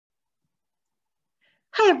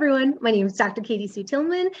Hi everyone, my name is Dr. Katie Sue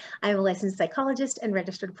Tillman. I'm a licensed psychologist and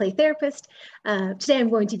registered play therapist. Today I'm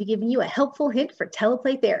going to be giving you a helpful hint for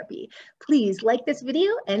Tele-Play Therapy. Please like this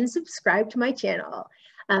video and subscribe to my channel.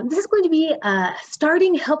 This is going to be a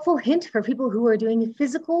starting helpful hint for people who are doing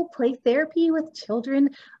physical play therapy with children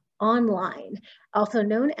online, also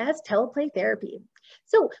known as Tele-Play Therapy.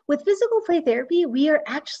 So with physical play therapy, we are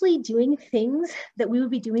actually doing things that we would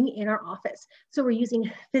be doing in our office. So we're using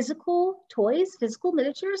physical toys, physical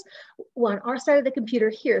miniatures. On our side of the computer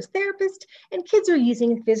here is therapist, and kids are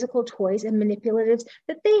using physical toys and manipulatives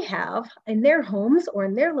that they have in their homes or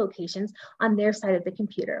in their locations on their side of the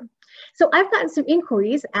computer. So I've gotten some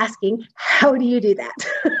inquiries asking, how do you do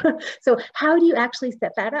that? So how do you actually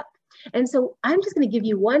set that up? And so I'm just going to give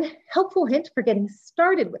you one helpful hint for getting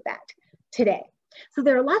started with that today. So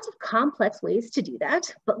there are lots of complex ways to do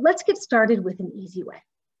that, but let's get started with an easy way.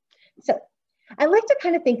 So I like to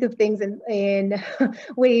kind of think of things in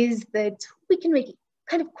ways that we can make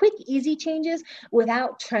kind of quick, easy changes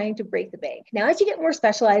without trying to break the bank. Now, as you get more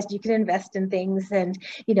specialized, you can invest in things and,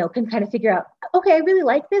 can kind of figure out, okay, I really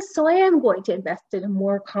like this, so I am going to invest in a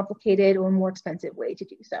more complicated or more expensive way to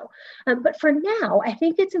do so. But for now, I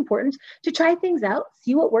think it's important to try things out,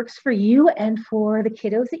 see what works for you and for the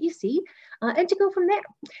kiddos that you see, and to go from there.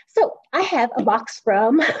 So I have a box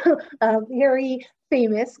from a very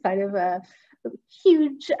famous kind of a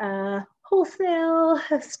huge wholesale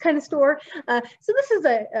kind of store. So this is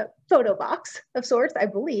a photo box of sorts, I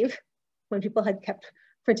believe, when people had kept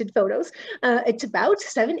printed photos. It's about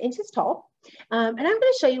 7 inches tall. And I'm going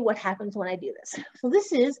to show you what happens when I do this. So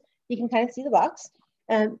this is, you can kind of see the box.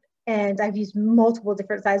 And I've used multiple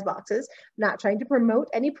different size boxes, not trying to promote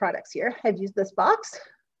any products here. I've used this box.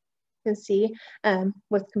 You can see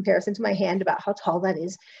with comparison to my hand about how tall that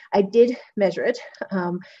is. I did measure it.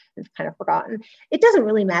 I've kind of forgotten. It doesn't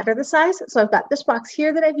really matter the size. So I've got this box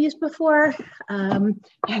here that I've used before. I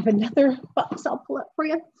have another box I'll pull up for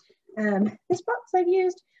you. This box I've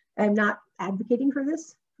used. I'm not advocating for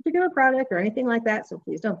this particular product or anything like that, so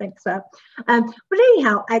please don't think so. But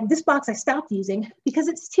anyhow, this box I stopped using because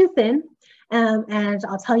it's too thin, and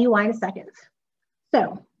I'll tell you why in a second.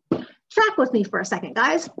 So track with me for a second,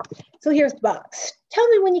 guys. So here's the box. Tell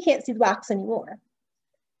me when you can't see the box anymore.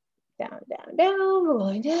 Down, down, down, we're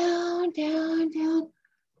going down, down, down.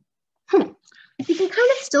 You can kind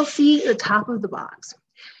of still see the top of the box.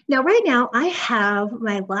 Now, right now, I have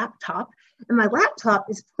my laptop, and my laptop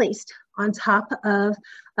is placed on top of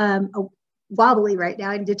a wobbly right now.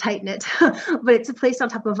 I need to tighten it, but it's placed on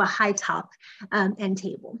top of a high top end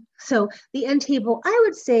table. So the end table, I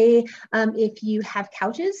would say, if you have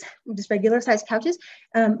couches, just regular size couches,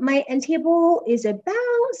 my end table is about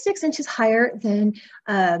 6 inches higher than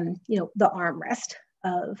the armrest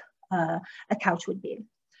of a couch would be.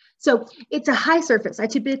 So it's a high surface. I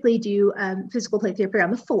typically do physical play therapy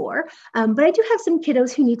on the floor, but I do have some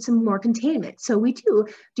kiddos who need some more containment. So we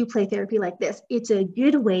do play therapy like this. It's a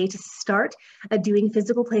good way to start doing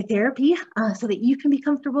physical play therapy so that you can be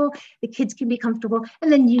comfortable, the kids can be comfortable,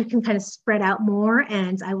 and then you can kind of spread out more,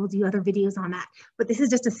 and I will do other videos on that. But this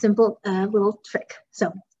is just a simple little trick,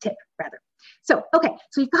 so tip rather. So, okay,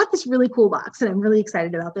 so we've got this really cool box, and I'm really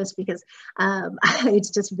excited about this because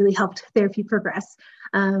it's just really helped therapy progress.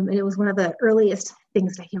 And it was one of the earliest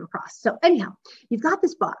things that I came across. So anyhow, you've got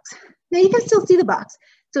this box. Now you can still see the box.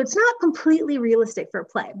 So it's not completely realistic for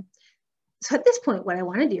play. So at this point, what I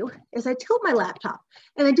want to do is I tilt my laptop,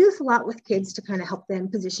 and I do this a lot with kids to kind of help them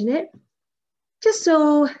position it, just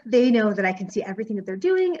so they know that I can see everything that they're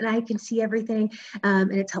doing and I can see everything,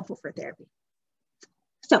 and it's helpful for therapy.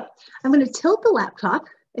 So I'm going to tilt the laptop.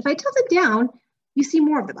 If I tilt it down, you see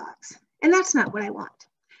more of the box, and that's not what I want.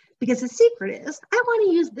 Because the secret is I want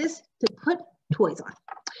to use this to put toys on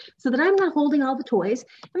so that I'm not holding all the toys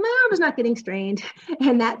and my arm is not getting strained,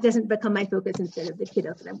 and that doesn't become my focus instead of the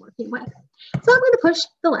kiddo that I'm working with. So I'm going to push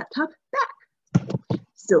the laptop back.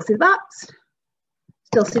 Still see the box.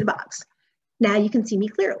 Still see the box. Now you can see me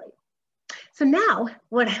clearly. So now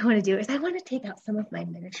what I want to do is I want to take out some of my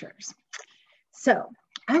miniatures. So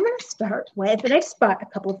I'm going to start with, and I just brought a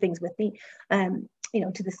couple of things with me,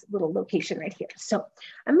 to this little location right here. So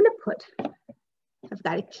I'm going to put, I've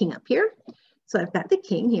got a king up here. So I've got the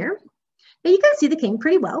king here. Now you can see the king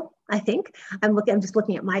pretty well, I think. I'm just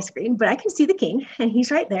looking at my screen, but I can see the king, and he's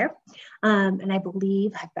right there. And I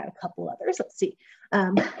believe I've got a couple others. Let's see.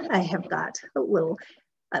 I have got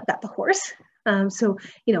I've got the horse. So,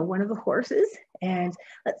 one of the horses, and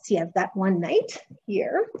let's see, I've got one knight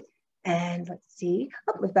here. And let's see,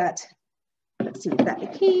 we've got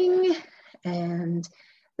the king and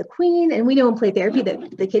the queen. And we know in play therapy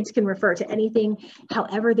that the kids can refer to anything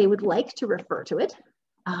however they would like to refer to it.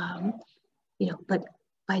 But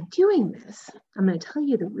by doing this, I'm going to tell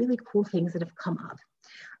you the really cool things that have come up,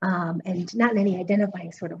 and not in any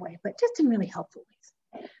identifying sort of way, but just in really helpful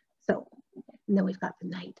ways. So, and then we've got the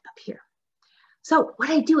knight up here. So what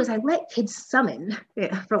I do is I let kids summon,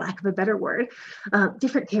 for lack of a better word,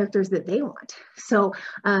 different characters that they want. So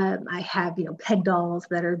I have, peg dolls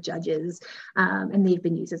that are judges, and they've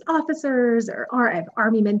been used as officers, or I have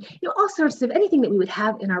army men, all sorts of anything that we would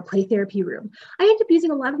have in our play therapy room. I end up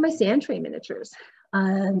using a lot of my sand tray miniatures,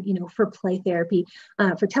 for play therapy,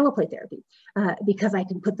 for teleplay therapy, because I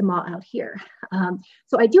can put them all out here.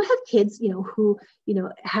 So I do have kids, who,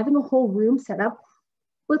 having a whole room set up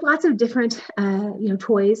with lots of different,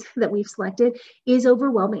 toys that we've selected is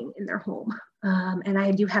overwhelming in their home. And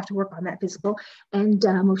I do have to work on that physical and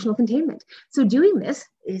emotional containment. So doing this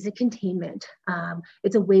is a containment.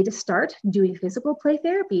 It's a way to start doing physical play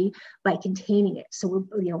therapy by containing it. So,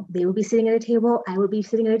 they will be sitting at a table. I will be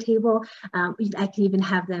sitting at a table. I can even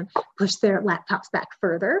have them push their laptops back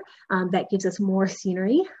further. That gives us more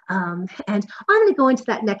scenery. And I'm going to go into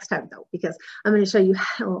that next time though, because I'm going to show you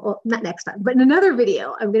how, not next time, but in another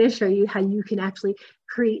video, I'm going to show you how you can actually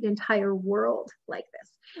create an entire world like this.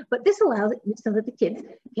 But this allows it so that the kids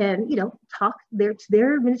can, talk, their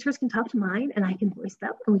miniatures can talk to mine, and I can voice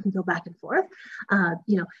them, and we can go back and forth.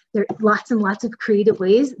 There are lots and lots of creative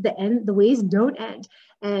ways. The ways don't end.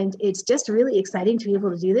 And it's just really exciting to be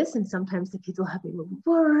able to do this. And sometimes the kids will have me moving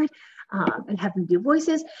forward and have them do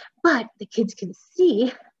voices, but the kids can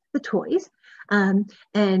see the toys.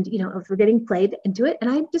 If we're getting played into it, and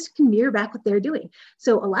I just can mirror back what they're doing.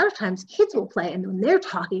 So a lot of times kids will play, and when they're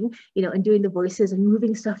talking, and doing the voices and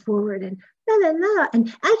moving stuff forward and blah, blah, blah,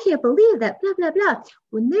 and I can't believe that, blah, blah, blah.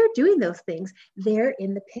 When they're doing those things, they're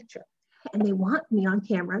in the picture and they want me on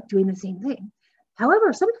camera doing the same thing.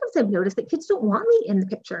 However, sometimes I've noticed that kids don't want me in the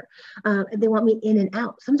picture. They want me in and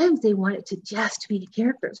out. Sometimes they want it to just be the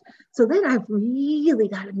characters. So then I've really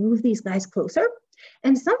got to move these guys closer.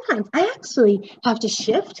 And sometimes I actually have to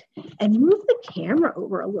shift and move the camera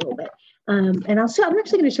over a little bit. And I'm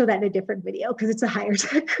actually going to show that in a different video because it's a higher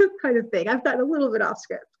tech kind of thing. I've gotten a little bit off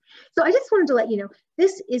script. So I just wanted to let you know,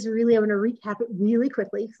 this is really, I'm going to recap it really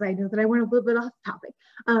quickly because I know that I went a little bit off topic.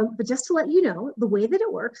 But just to let you know, the way that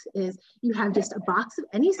it works is you have just a box of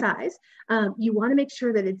any size. You want to make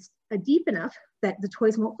sure that it's deep enough that the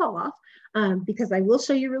toys won't fall off, because I will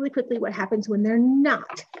show you really quickly what happens when they're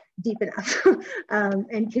not deep enough.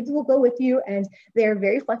 And kids will go with you, and they're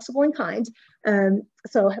very flexible and kind.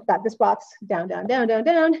 So I've got this box down, down, down, down,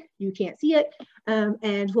 down. You can't see it.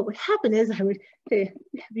 And what would happen is I would be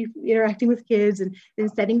interacting with kids and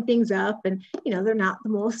setting things up, and they're not the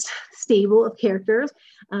most stable of characters.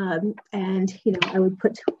 And I would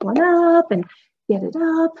put one up and get it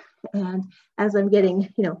up, and as I'm getting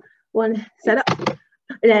one set up,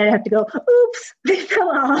 and then I'd have to go, oops, they fell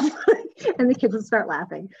off, and the kids would start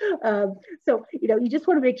laughing. So you just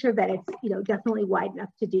want to make sure that it's definitely wide enough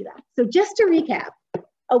to do that. So just to recap,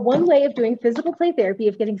 one way of doing physical play therapy,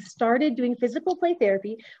 of getting started doing physical play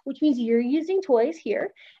therapy, which means you're using toys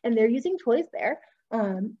here and they're using toys there.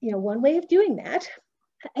 One way of doing that,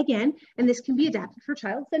 again, and this can be adapted for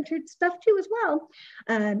child-centered stuff too as well.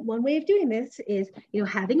 One way of doing this is,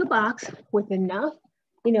 having a box with enough,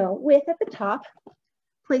 width at the top,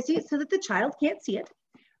 placing it so that the child can't see it.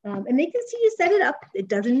 And they can see you set it up. It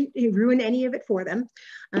doesn't ruin any of it for them.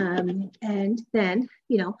 And then,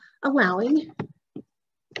 allowing,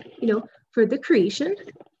 for the creation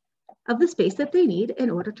of the space that they need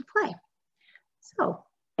in order to play. So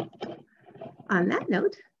on that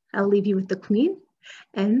note, I'll leave you with the queen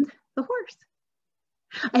and the horse.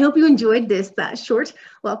 I hope you enjoyed this short,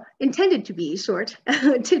 well, intended to be short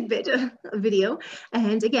tidbit video.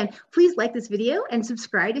 And again, please like this video and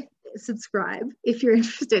subscribe if you're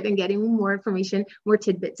interested in getting more information, more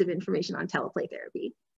tidbits of information on teleplay therapy.